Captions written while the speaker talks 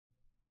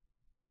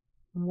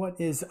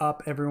What is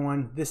up,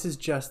 everyone? This is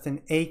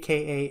Justin,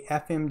 aka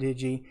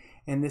FMDigi,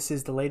 and this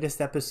is the latest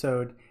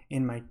episode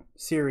in my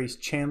series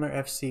Chandler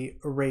FC,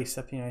 a race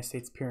up the United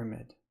States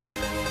pyramid.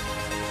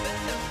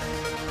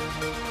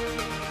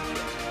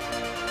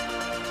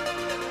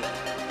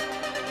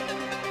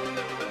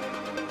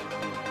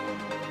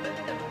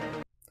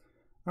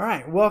 All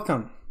right,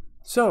 welcome.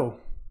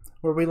 So,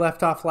 where we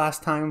left off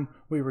last time,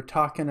 we were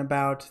talking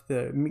about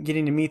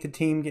getting to meet the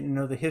team, getting to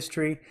know the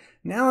history.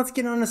 Now let's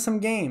get on to some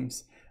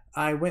games.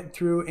 I went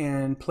through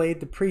and played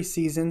the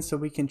preseason, so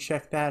we can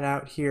check that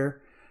out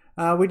here.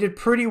 We did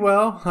pretty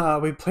well.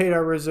 We played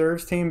our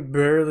reserves team,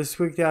 barely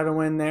squeaked out a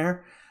win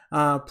there.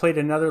 Played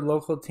another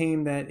local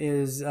team that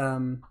is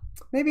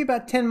maybe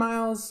about 10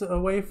 miles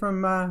away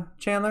from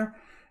Chandler,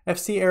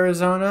 FC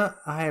Arizona.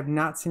 I have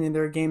not seen any of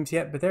their games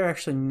yet, but they're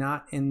actually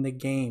not in the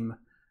game.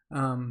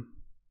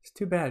 It's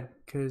too bad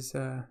because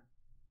I'm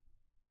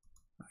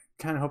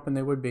kind of hoping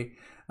they would be.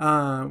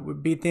 We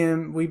beat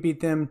them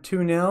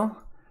 2-0.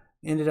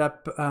 Ended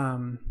up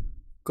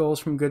goals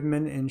from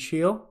Goodman and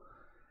Shield.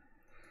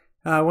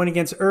 Went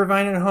against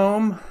Irvine at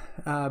home.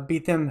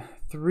 Beat them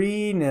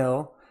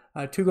 3-0.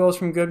 2 goals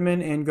from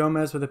Goodman and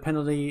Gomez with a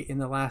penalty in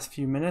the last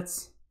few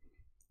minutes.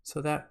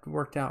 So that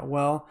worked out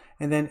well.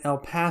 And then El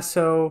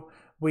Paso,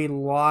 we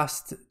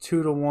lost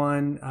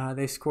 2-1.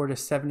 They scored a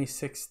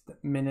 76th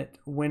minute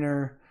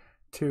winner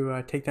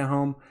to take that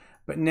home.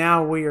 But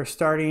now we are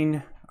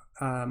starting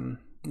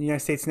the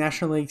United States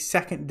National League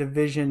Second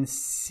Division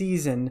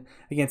season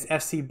against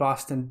FC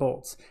Boston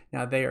Bolts.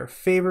 Now they are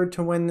favored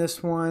to win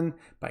this one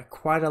by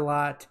quite a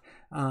lot,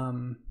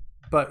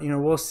 but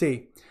we'll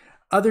see.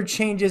 Other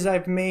changes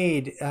I've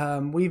made.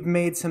 We've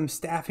made some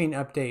staffing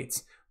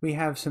updates. We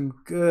have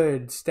some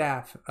good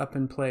staff up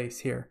in place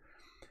here.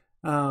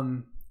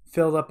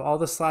 Filled up all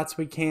the slots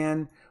we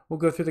can. We'll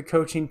go through the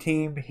coaching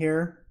team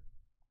here.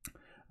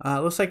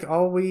 Looks like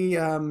all we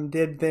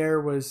did there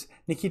was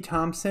Nikki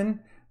Thompson.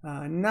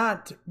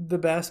 Not the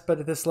best, but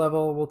at this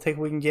level, we'll take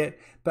what we can get.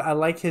 But I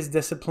like his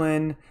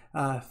discipline.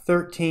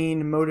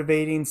 13,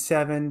 motivating,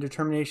 7,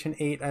 determination,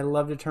 8. I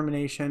love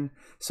determination.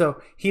 So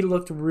he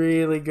looked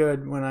really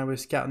good when I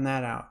was scouting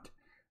that out.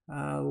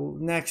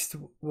 Next,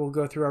 we'll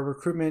go through our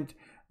recruitment.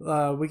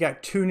 We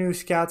got 2 new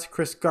scouts,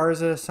 Chris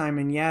Garza,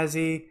 Simon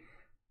Yazzie.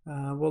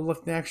 We'll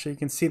look, actually, you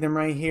can see them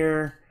right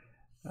here.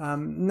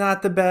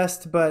 Not the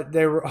best, but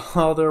they were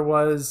all there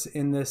was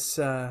in this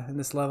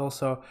level,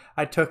 so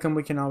I took them.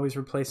 We can always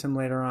replace them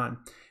later on.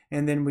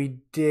 And then we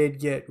did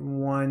get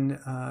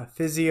 1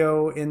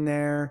 physio in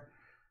there,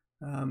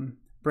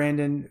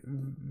 Brandon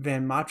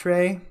Van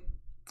Matre.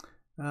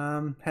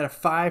 Had a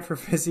 5 for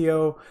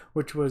physio,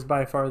 which was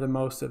by far the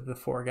most of the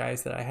 4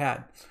 guys that I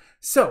had.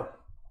 So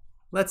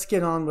let's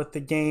get on with the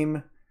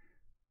game,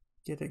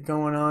 get it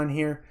going on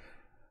here.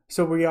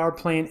 So we are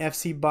playing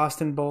FC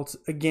Boston Bolts.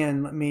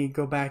 Again, let me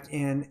go back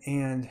in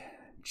and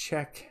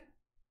check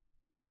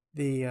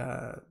the,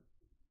 what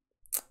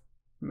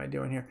am I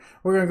doing here?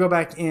 We're going to go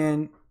back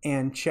in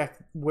and check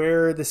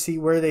where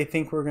they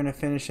think we're going to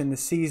finish in the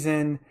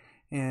season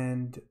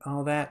and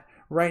all that.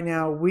 Right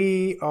now,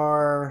 we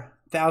are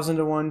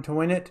 1,000-1 to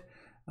win it.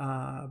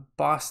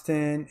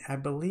 Boston, I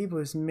believe,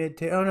 was oh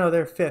no,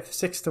 they're 5th,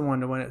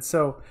 6-1 to win it.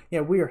 So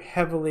yeah, we are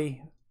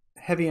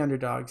heavy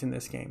underdogs in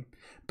this game.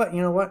 But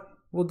you know what?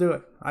 We'll do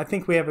it. I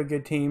think we have a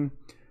good team.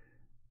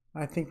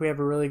 I think we have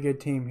a really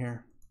good team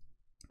here.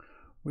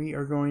 We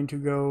are going to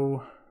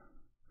go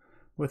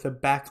with a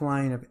back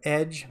line of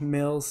Edge,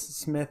 Mills,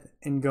 Smith,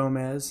 and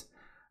Gomez.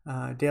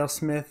 Dale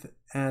Smith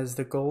as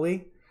the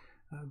goalie.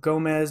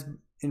 Gomez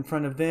in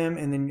front of them,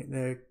 and then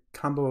the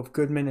combo of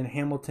Goodman and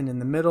Hamilton in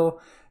the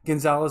middle.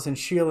 Gonzalez and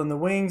Shield in the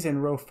wings,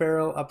 and Roe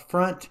Farrell up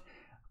front.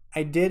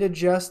 I did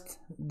adjust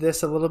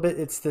this a little bit.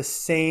 It's the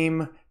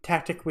same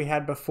tactic we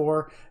had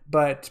before,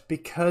 but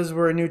because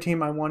we're a new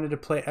team, I wanted to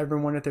play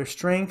everyone at their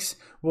strengths.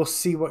 We'll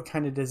see what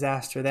kind of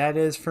disaster that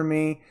is for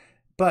me,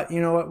 but you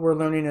know what? We're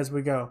learning as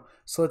we go.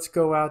 So let's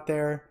go out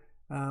there.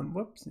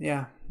 Whoops,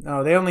 yeah.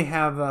 Oh, they only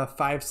have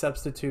 5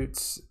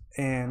 substitutes,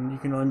 and you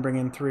can only bring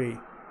in 3.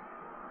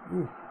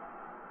 Ooh.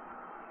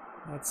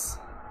 Let's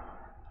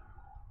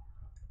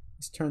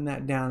turn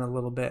that down a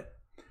little bit.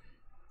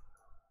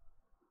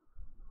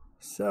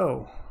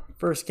 So,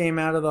 first game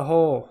out of the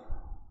hole.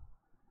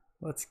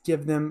 Let's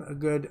give them a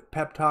good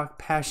pep talk.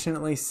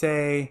 Passionately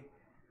say,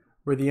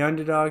 we're the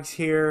underdogs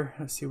here.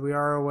 Let's see, we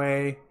are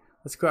away.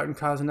 Let's go out and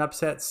cause an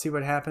upset, see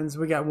what happens.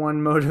 We got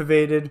 1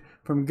 motivated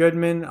from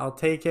Goodman. I'll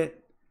take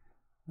it.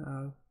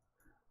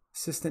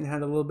 Assistant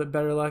had a little bit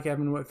better luck.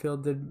 Evan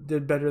Whitfield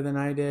did better than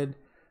I did.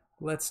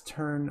 Let's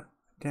turn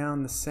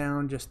down the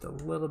sound just a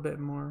little bit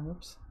more.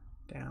 Whoops,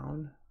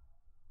 down.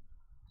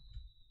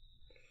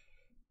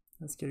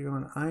 Let's get it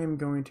going. I am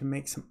going to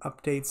make some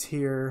updates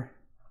here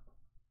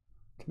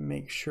to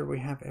make sure we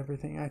have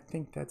everything. I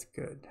think that's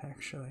good,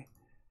 actually.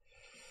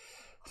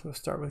 So we'll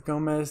start with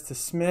Gomez to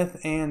Smith,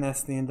 and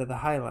that's the end of the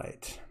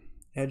highlight.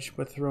 Edge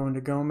with throwing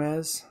to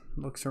Gomez.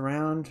 Looks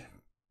around.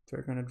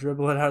 They're going to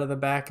dribble it out of the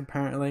back,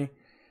 apparently.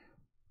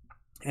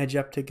 Edge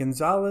up to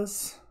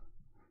Gonzalez.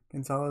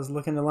 Gonzalez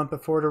looking to lump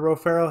it forward to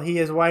Roferro. He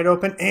is wide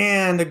open,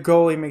 and the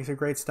goalie makes a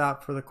great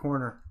stop for the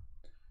corner.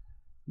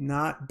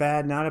 Not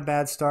bad, not a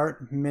bad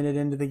start. Minute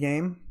into the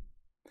game.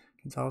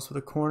 Gonzalez with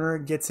a corner,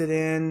 gets it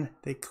in.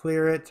 They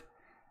clear it,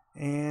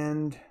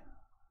 and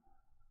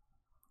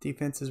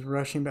defense is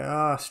rushing back.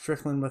 Ah,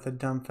 Strickland with a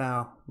dumb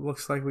foul.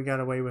 Looks like we got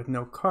away with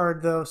no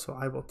card, though, so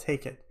I will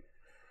take it.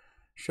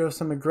 Show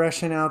some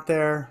aggression out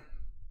there.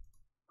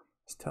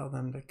 Just tell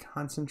them to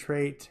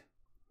concentrate.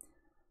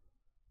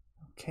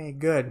 Okay,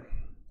 good.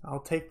 I'll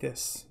take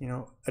this. You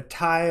know, a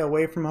tie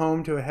away from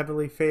home to a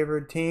heavily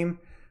favored team.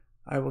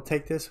 I will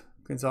take this.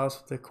 Gonzalez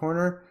with the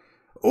corner.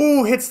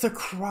 Oh, hits the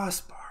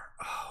crossbar.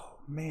 Oh,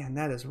 man,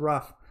 that is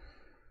rough.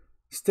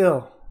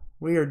 Still,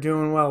 we are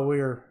doing well. We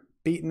are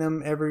beating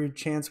them every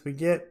chance we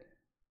get.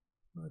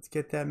 Let's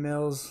get that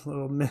Mills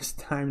little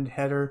mistimed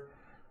header.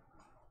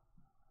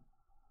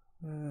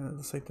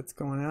 Looks like that's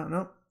going out.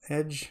 Nope.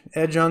 Edge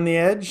on the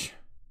edge.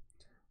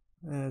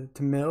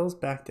 To Mills,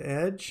 back to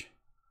Edge.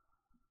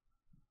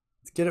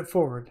 Let's get it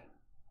forward.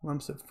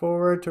 Lumps it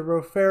forward to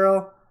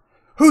Roferro,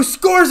 who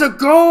scores a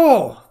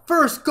goal!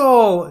 First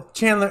goal,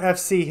 Chandler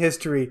FC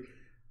history.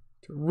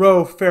 To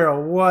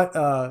Roferro,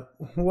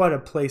 what a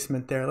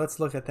placement there. Let's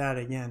look at that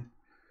again.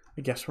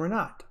 I guess we're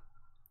not.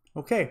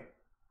 Okay.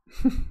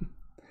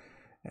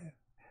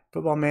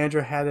 Football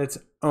Manager had its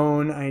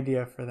own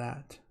idea for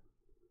that.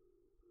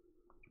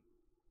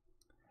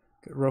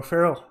 Good.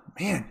 Roferro,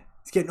 man,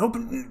 he's getting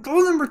open.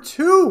 Goal number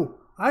 2.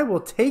 I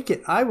will take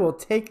it. I will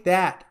take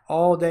that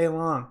all day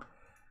long.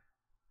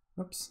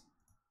 Oops.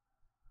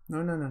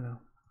 No.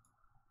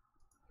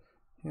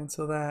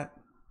 Cancel that.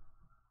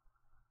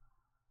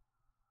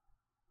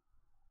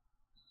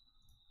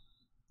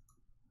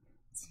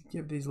 Let's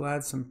give these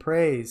lads some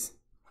praise.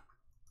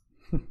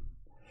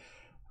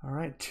 All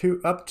right,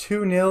 up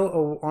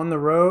 2-0 on the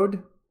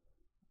road.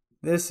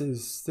 This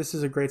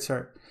is a great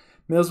start.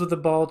 Mills with the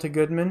ball to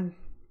Goodman.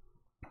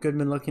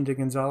 Goodman looking to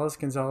Gonzalez.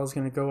 Gonzalez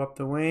going to go up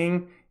the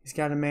wing. He's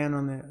got a man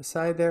on the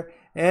side there.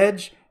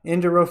 Edge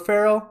into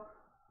Roferro.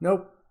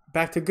 Nope.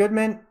 Back to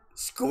Goodman.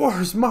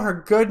 Scores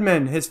Mark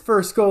Goodman. His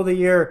first goal of the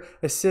year.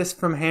 Assist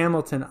from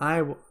Hamilton.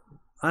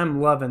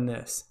 I'm loving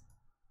this.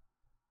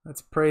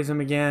 Let's praise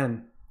him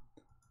again.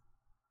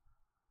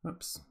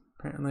 Oops.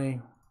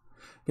 Apparently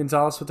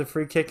Gonzalez with the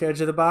free kick,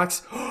 edge of the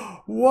box.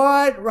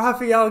 What?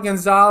 Rafael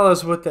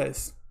Gonzalez with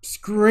this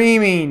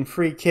screaming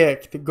free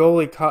kick. The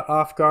goalie caught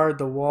off guard.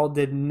 The wall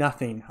did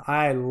nothing.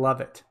 I love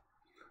it.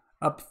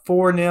 Up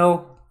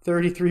 4-0,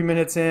 33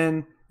 minutes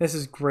in. This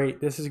is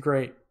great. This is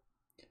great.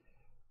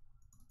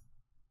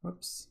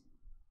 Whoops.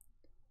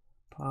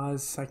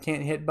 Pause. I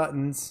can't hit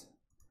buttons.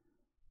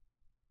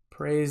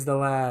 Praise the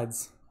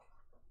lads.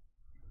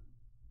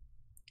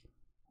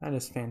 That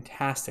is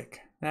fantastic.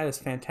 That is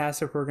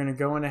fantastic. We're going to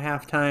go into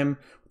halftime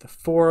with a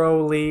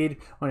 4-0 lead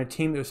on a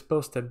team that was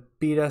supposed to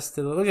beat us.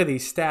 Look at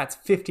these stats.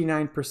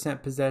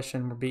 59%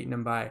 possession we're beating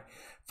them by.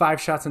 5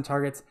 shots on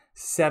targets,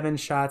 7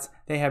 shots.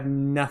 They have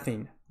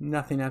nothing.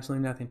 Nothing,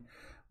 absolutely nothing.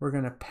 We're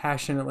going to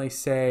passionately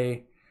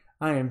say,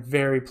 I am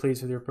very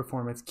pleased with your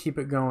performance. Keep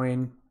it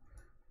going.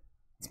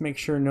 Let's make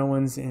sure no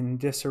one's in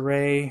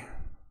disarray.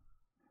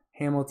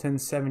 Hamilton,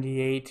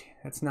 78.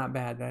 That's not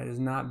bad. That is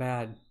not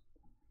bad.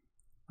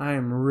 I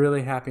am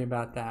really happy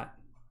about that.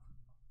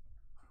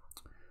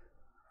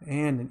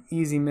 And an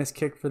easy miss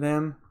kick for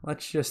them.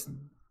 Let's just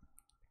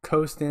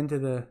coast it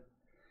in.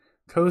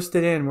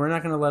 We're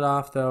not going to let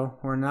off, though.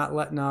 We're not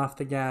letting off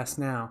the gas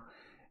now.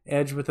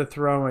 Edge with a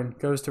throw-in.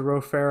 Goes to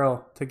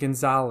Roferro, to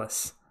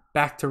Gonzalez.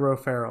 Back to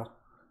Roferro.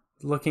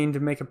 Looking to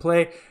make a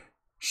play.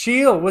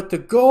 Shield with the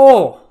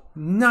goal.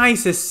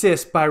 Nice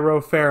assist by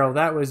Roferro.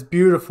 That was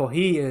beautiful.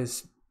 He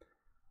is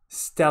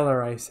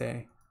stellar, I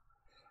say.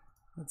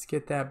 Let's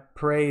get that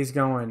praise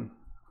going.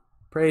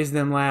 Praise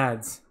them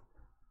lads.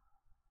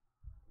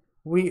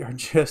 We are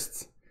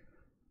just,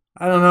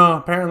 I don't know,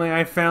 apparently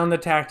I found the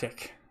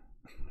tactic.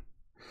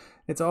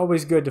 It's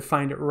always good to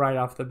find it right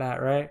off the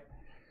bat, right?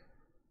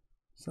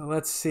 So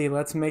let's see,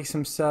 let's make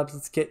some subs.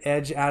 Let's get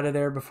Edge out of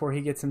there before he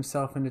gets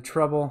himself into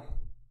trouble.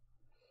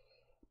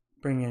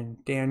 Bring in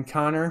Dan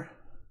Connor.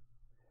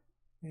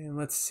 And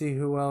let's see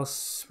who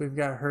else we've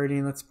got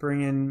hurting. Let's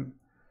bring in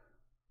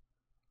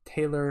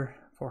Taylor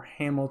for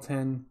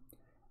Hamilton.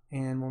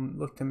 And we'll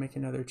look to make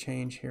another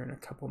change here in a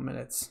couple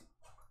minutes.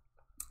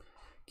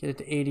 Get it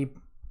to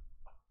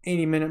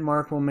 80 minute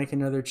mark. We'll make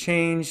another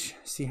change.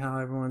 See how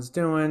everyone's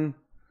doing.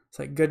 It's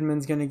like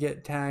Goodman's going to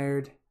get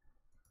tired.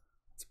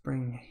 Let's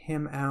bring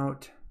him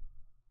out.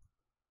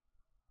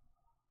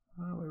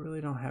 Well, we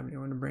really don't have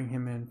anyone to bring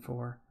him in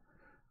for.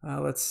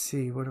 Let's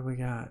see. What do we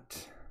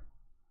got?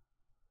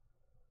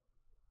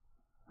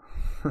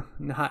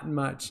 Not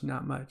much.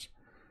 Not much.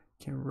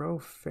 Can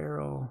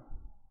Roferro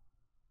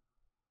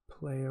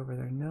play over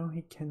there? No,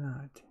 he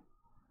cannot.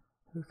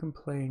 Who can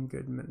play in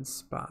Goodman's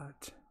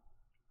spot?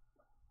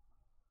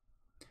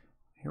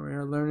 Here we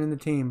are learning the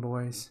team,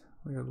 boys.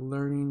 We are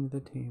learning the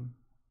team.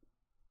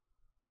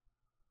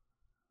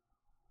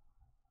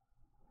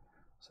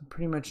 So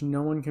pretty much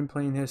no one can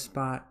play in his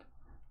spot.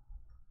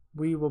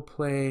 We will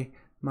play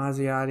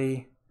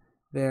Mazziotti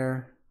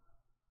there.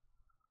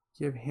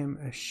 Give him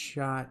a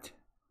shot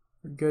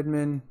for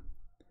Goodman.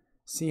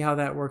 See how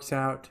that works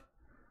out.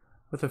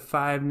 With a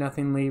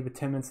 5-0 lead with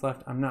 10 minutes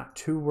left, I'm not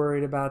too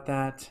worried about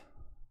that.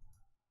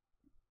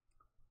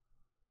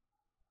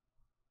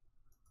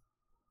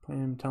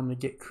 Playing him, tell them to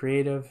get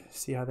creative.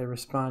 See how they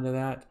respond to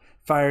that.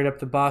 Fired up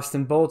the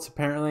Boston Bolts,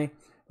 apparently.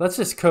 Let's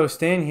just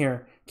coast in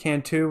here.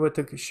 Cantu with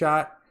the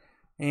shot.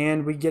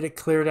 And we get it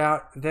cleared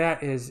out.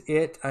 That is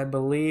it, I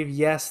believe.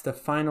 Yes, the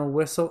final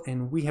whistle,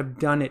 and we have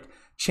done it.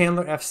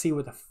 Chandler FC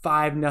with a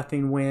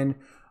 5-0 win.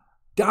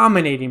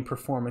 Dominating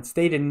performance.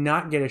 They did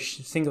not get a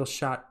single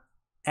shot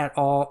at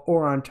all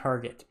or on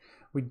target.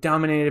 We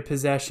dominated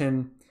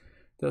possession.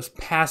 Those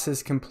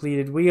passes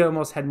completed. We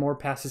almost had more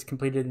passes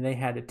completed than they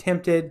had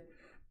attempted.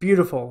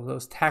 Beautiful.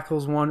 Those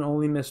tackles won,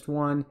 only missed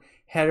one.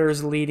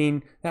 Headers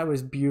leading. That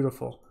was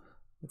beautiful.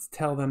 Let's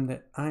tell them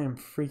that I am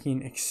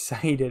freaking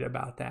excited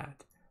about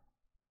that.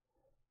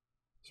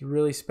 It's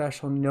really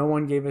special. No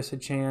one gave us a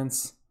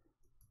chance.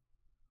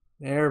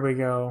 There we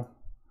go.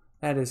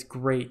 That is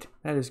great.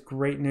 That is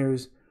great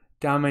news.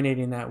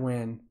 Dominating that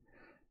win.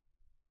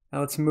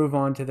 Now let's move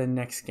on to the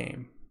next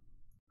game.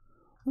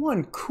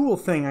 One cool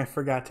thing I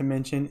forgot to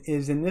mention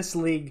is in this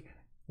league,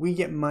 we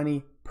get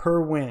money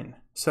per win.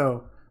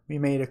 So we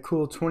made a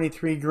cool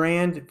 23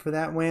 grand for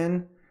that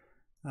win.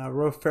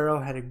 Ro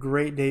Farrell had a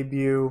great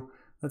debut.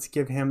 Let's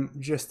give him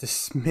just a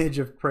smidge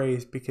of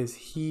praise because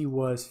he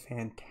was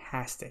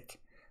fantastic.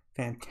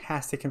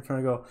 Fantastic in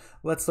front of goal.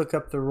 Let's look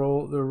up the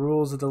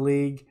rules of the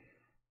league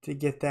to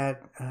get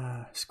that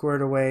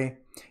squared away.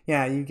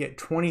 Yeah, you get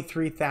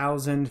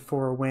 23,000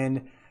 for a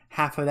win,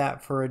 half of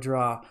that for a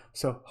draw.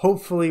 So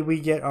hopefully we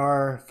get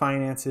our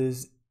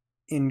finances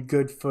in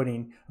good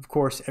footing. Of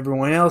course,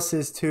 everyone else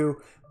is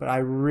too, but I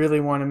really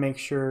want to make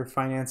sure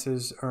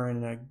finances are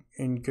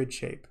in good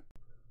shape.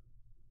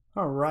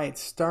 All right,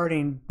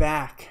 starting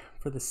back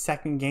for the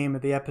second game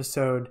of the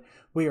episode,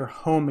 we are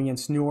home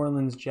against New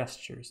Orleans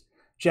Jesters.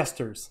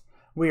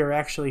 We are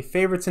actually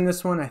favorites in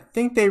this one. I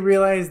think they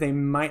realize they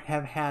might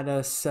have had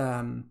us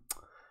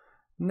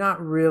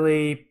not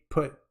really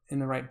put in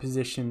the right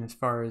position as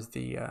far as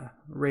the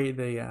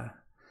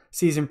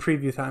season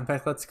preview thought. In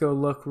fact, let's go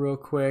look real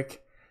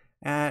quick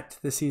at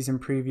the season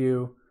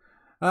preview.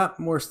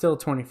 We're still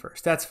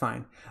 21st. That's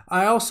fine.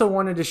 I also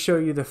wanted to show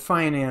you the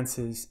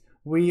finances.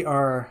 We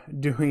are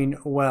doing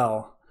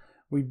well.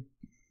 We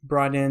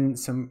brought in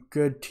some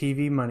good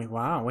TV money.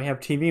 Wow, we have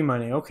TV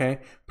money. Okay,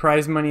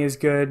 prize money is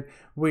good.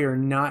 We are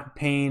not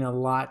paying a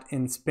lot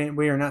in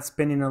we are not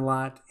spending a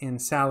lot in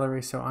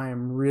salary, so I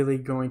am really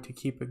going to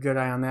keep a good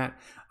eye on that.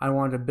 I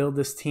want to build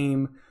this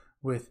team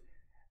with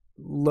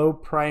low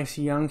price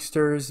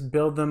youngsters,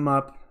 build them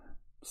up,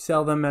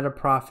 sell them at a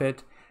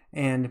profit,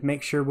 and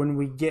make sure when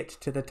we get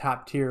to the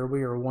top tier,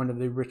 we are one of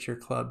the richer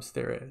clubs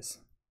there is.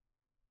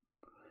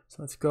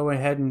 So let's go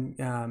ahead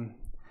and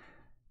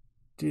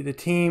do the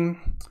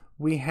team.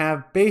 We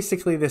have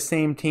basically the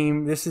same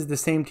team. This is the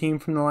same team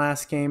from the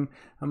last game.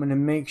 I'm going to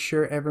make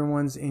sure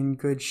everyone's in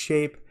good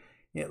shape.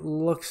 It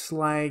looks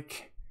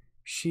like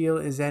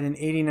Shield is at an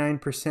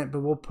 89%,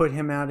 but we'll put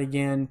him out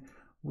again.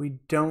 We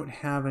don't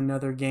have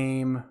another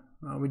game.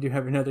 We do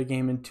have another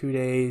game in 2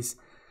 days,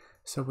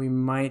 so we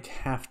might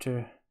have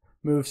to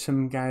move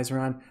some guys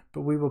around,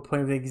 but we will play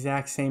with the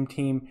exact same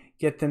team,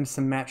 get them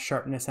some match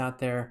sharpness out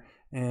there,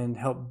 and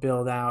help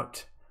build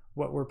out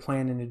what we're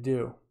planning to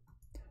do.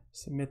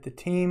 Submit the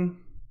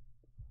team.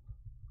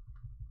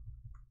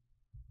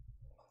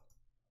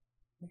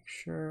 Make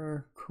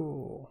sure,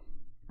 cool.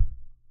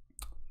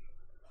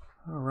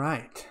 All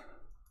right.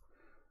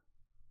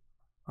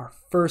 Our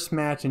first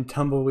match in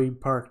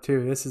Tumbleweed Park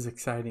too. This is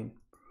exciting.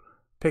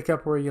 Pick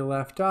up where you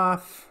left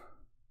off.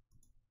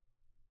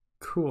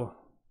 Cool.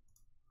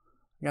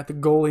 Got the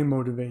goalie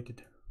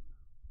motivated.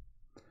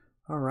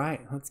 All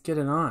right, let's get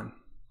it on.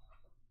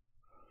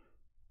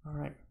 All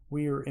right,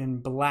 we are in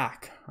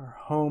black, our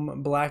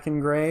home black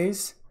and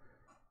grays.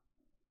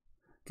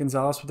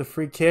 Gonzalez with a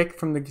free kick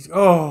from the...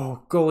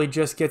 Oh, goalie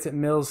just gets it.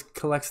 Mills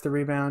collects the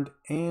rebound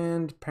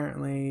and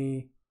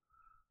apparently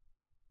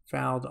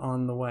fouled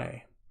on the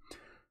way.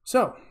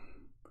 So,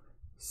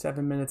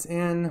 7 minutes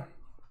in.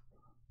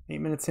 8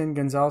 minutes in,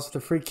 Gonzalez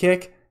with a free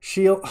kick.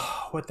 Shield,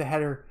 oh, with the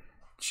header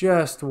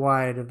just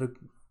wide of the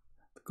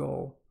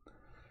goal.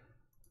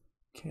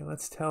 Okay,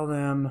 let's tell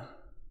them...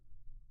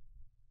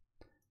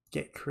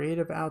 Get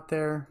creative out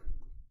there.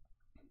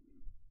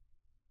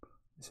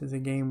 This is a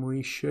game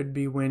we should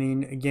be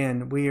winning.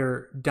 Again, we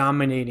are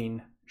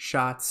dominating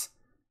shots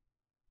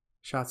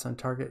on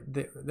target.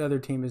 The other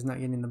team is not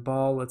getting the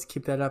ball. Let's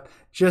keep that up.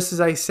 Just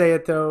as I say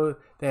it, though,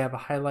 they have a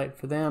highlight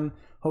for them.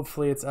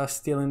 Hopefully it's us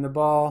stealing the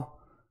ball.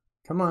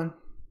 Come on.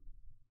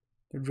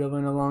 They're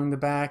dribbling along the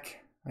back.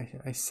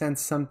 I sense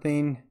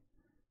something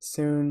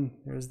soon.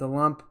 There's the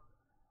lump.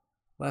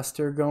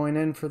 Lester going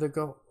in for the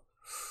goal.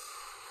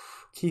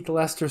 Keith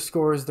Lester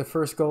scores the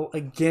first goal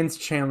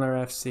against Chandler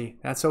FC.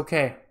 That's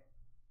okay.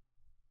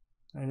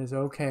 That is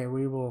okay.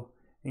 We will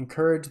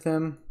encourage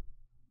them.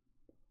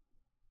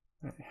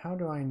 Right, how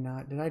do I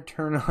not? Did I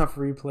turn off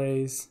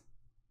replays?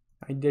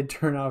 I did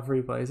turn off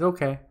replays.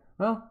 Okay,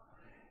 well,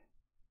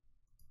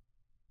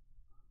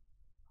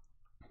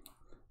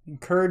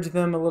 encourage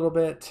them a little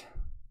bit.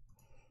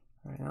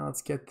 All right, now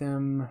let's get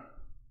them.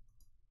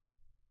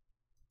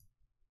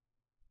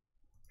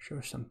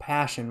 Show some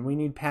passion. We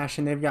need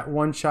passion. They've got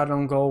 1 shot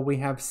on goal. We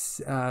have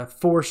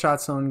 4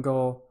 shots on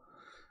goal,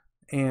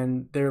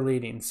 and they're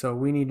leading. So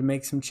we need to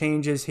make some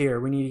changes here.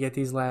 We need to get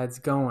these lads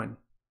going.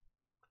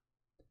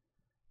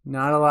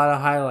 Not a lot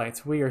of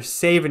highlights. We are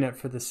saving it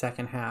for the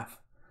second half.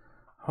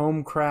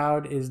 Home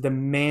crowd is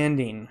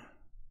demanding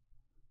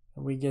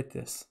that we get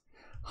this.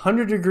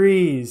 100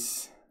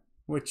 degrees,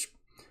 which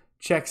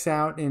checks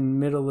out in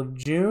middle of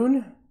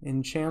June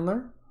in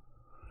Chandler.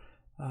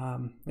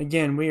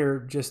 Again, we are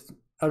just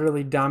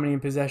utterly dominating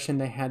possession.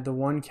 They had the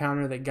 1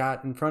 counter that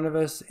got in front of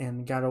us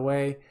and got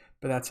away,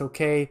 but that's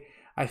okay.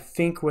 I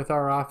think with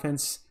our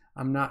offense,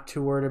 I'm not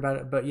too worried about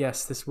it. But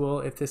yes, this will,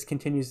 if this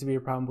continues to be a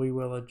problem, we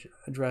will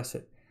address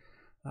it.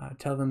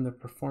 Tell them the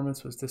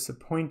performance was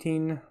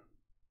disappointing.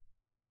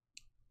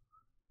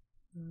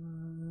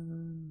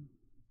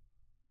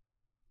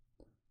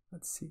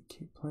 Let's see,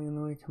 keep playing,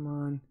 Louis, come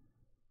on.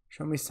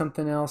 Show me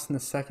something else in the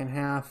second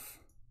half.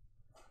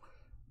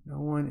 No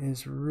one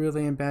is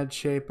really in bad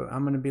shape, but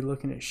I'm going to be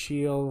looking at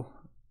Shield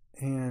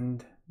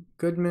and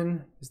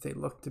Goodman as they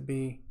look to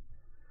be.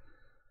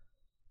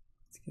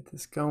 Let's get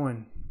this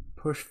going.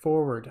 Push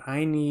forward.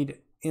 I need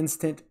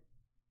instant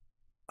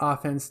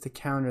offense to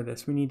counter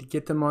this. We need to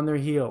get them on their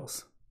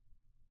heels.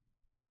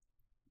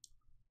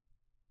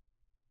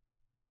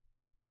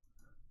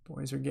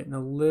 Boys are getting a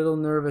little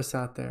nervous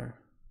out there.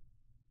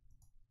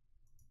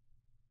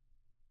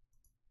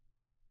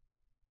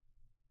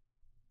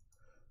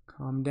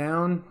 Calm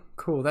down.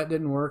 Cool, that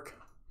didn't work.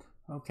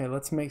 Okay,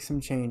 let's make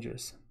some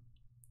changes.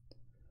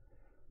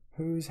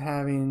 Who's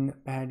having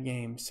bad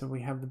games? So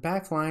we have the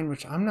back line,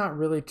 which I'm not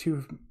really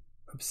too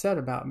upset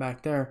about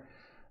back there.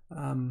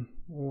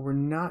 What we're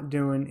not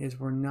doing is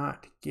we're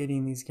not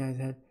getting these guys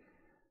ahead.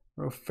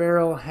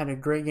 Farrell had a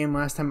great game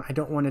last time. I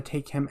don't want to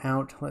take him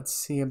out. Let's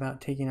see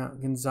about taking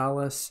out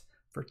Gonzalez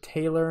for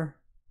Taylor.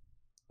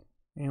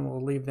 And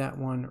we'll leave that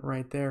one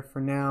right there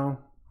for now.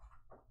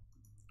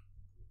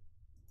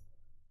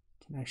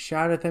 Can I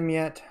shout at them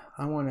yet?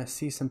 I want to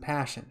see some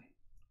passion.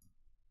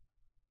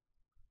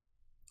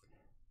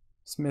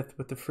 Smith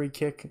with the free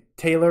kick.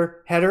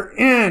 Taylor, header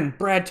in!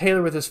 Brad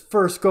Taylor with his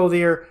first goal of the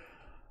year.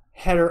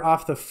 Header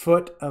off the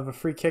foot of a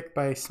free kick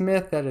by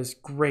Smith. That is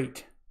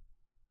great.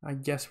 I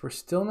guess we're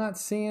still not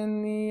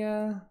seeing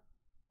the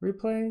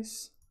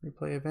replays.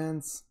 Replay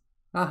events.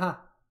 Aha.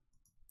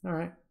 All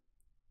right.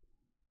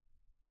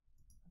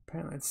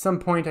 Apparently at some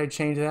point I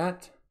changed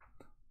that,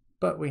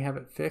 but we have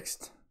it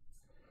fixed.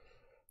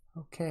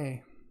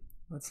 Okay.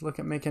 Let's look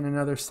at making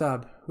another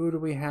sub. Who do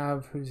we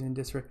have who's in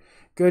disarray?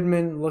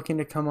 Goodman looking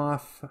to come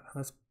off.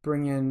 Let's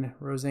bring in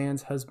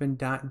Roseanne's husband,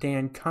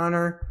 Dan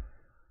Connor.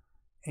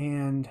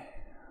 And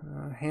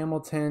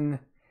Hamilton,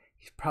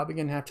 he's probably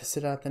going to have to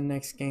sit out the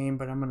next game,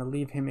 but I'm going to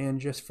leave him in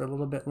just for a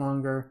little bit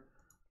longer.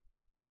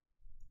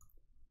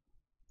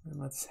 And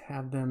let's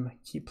have them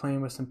keep playing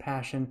with some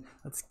passion.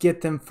 Let's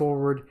get them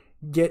forward,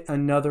 get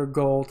another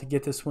goal to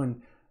get this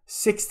one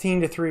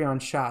 16-3 on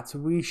shots.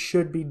 We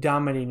should be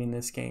dominating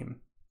this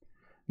game.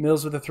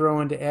 Mills with a throw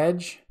into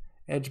Edge.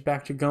 Edge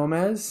back to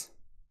Gomez.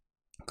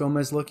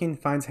 Gomez looking,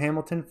 finds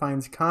Hamilton,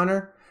 finds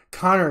Connor.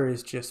 Connor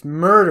is just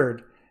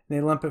murdered. They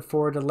lump it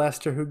forward to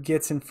Lester, who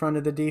gets in front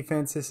of the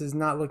defense. This is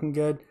not looking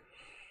good.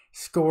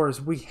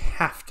 Scores. We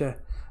have to.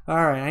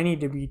 All right, I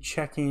need to be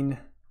checking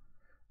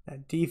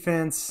that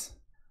defense.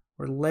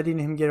 We're letting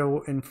him get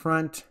in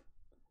front.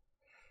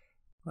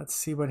 Let's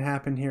see what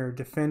happened here.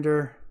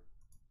 Defender.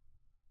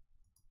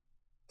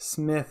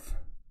 Smith.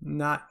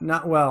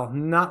 Not well.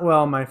 Not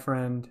well, my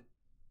friend.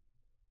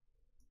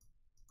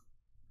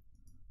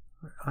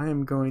 I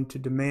am going to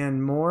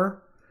demand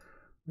more.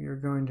 We are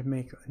going to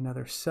make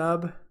another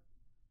sub.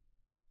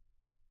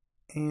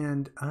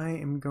 And I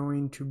am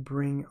going to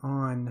bring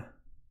on,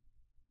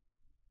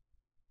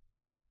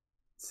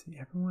 let's see,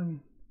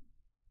 everyone,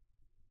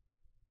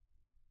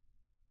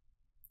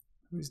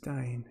 who's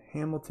dying?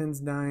 Hamilton's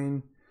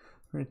dying.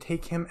 We're going to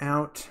take him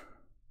out.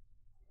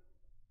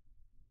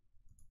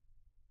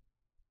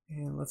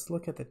 And let's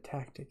look at the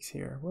tactics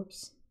here.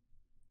 Whoops.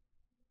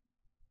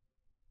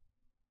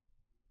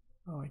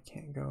 Oh, I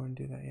can't go and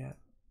do that yet.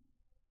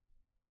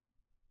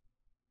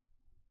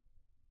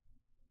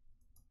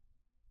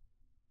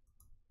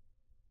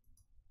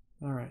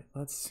 All right,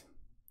 let's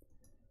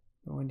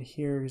go into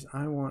here because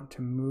I want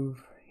to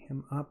move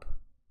him up.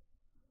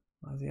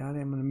 Mazziotti,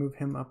 I'm going to move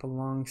him up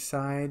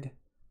alongside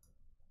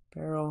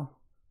Farrell.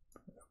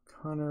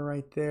 Connor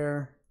right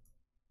there.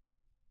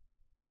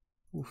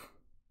 Oof.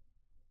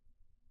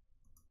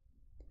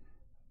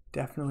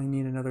 Definitely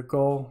need another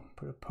goal.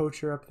 Put a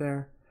poacher up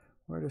there.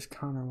 Where does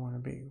Connor want to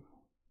be?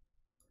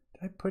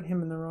 Did I put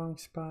him in the wrong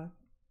spot?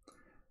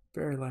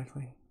 Very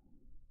likely.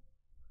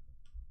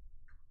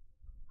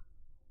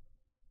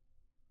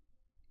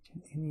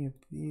 Can any of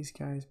these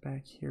guys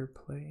back here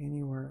play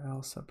anywhere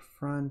else up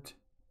front?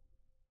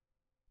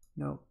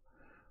 Nope.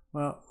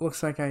 Well,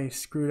 looks like I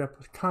screwed up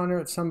with Connor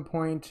at some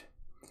point.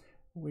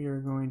 We are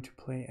going to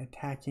play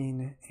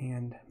attacking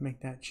and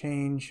make that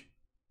change.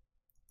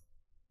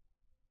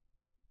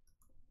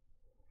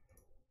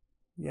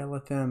 Yell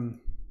at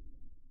them.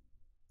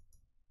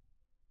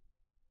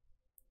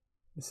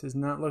 This is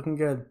not looking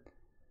good.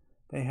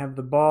 They have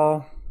the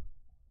ball.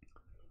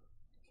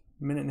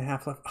 Minute and a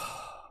half left.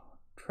 Oh,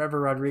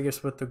 Trevor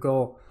Rodriguez with the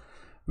goal.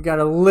 We got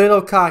a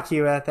little cocky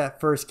at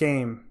that first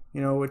game.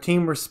 You know, a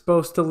team we're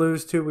supposed to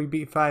lose to, we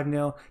beat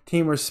 5-0.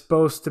 Team we're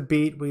supposed to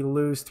beat, we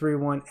lose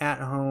 3-1 at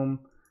home.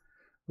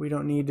 We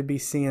don't need to be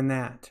seeing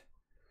that.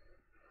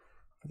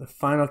 For the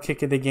final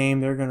kick of the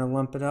game, they're going to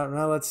lump it up.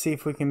 Now let's see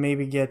if we can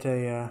maybe get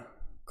a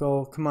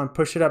goal. Come on,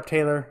 push it up,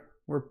 Taylor.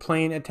 We're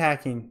playing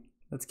attacking.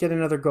 Let's get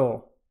another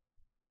goal.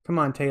 Come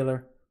on,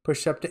 Taylor.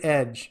 Push up to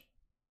edge.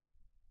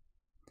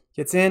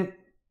 Gets in.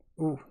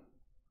 Ooh.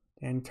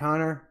 And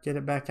Connor, get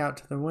it back out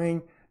to the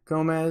wing.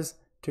 Gomez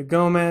to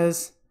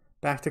Gomez.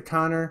 Back to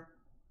Connor.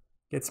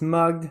 Gets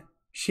mugged.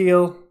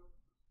 Shield.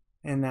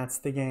 And that's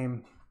the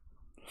game.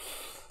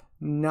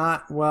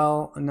 Not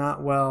well.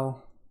 Not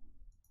well.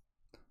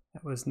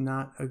 That was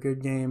not a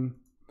good game.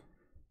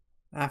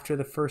 After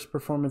the first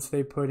performance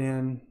they put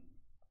in,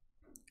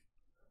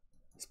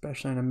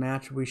 especially in a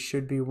match we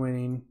should be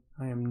winning,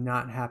 I am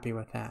not happy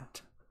with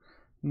that.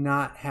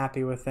 Not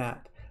happy with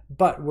that.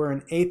 But we're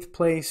in 8th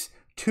place,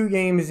 2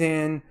 games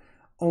in,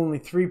 only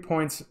 3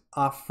 points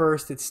off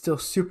first. It's still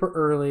super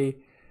early,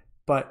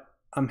 but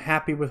I'm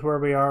happy with where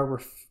we are. We're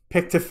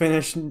picked to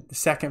finish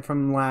second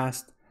from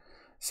last,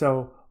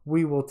 so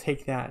we will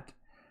take that.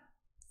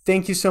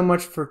 Thank you so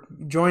much for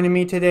joining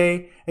me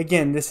today.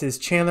 Again, this is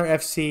Chandler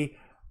FC,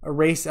 a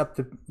race up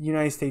the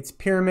United States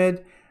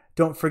pyramid.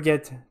 Don't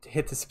forget to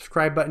hit the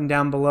subscribe button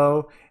down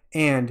below,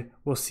 and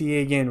we'll see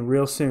you again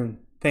real soon.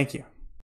 Thank you.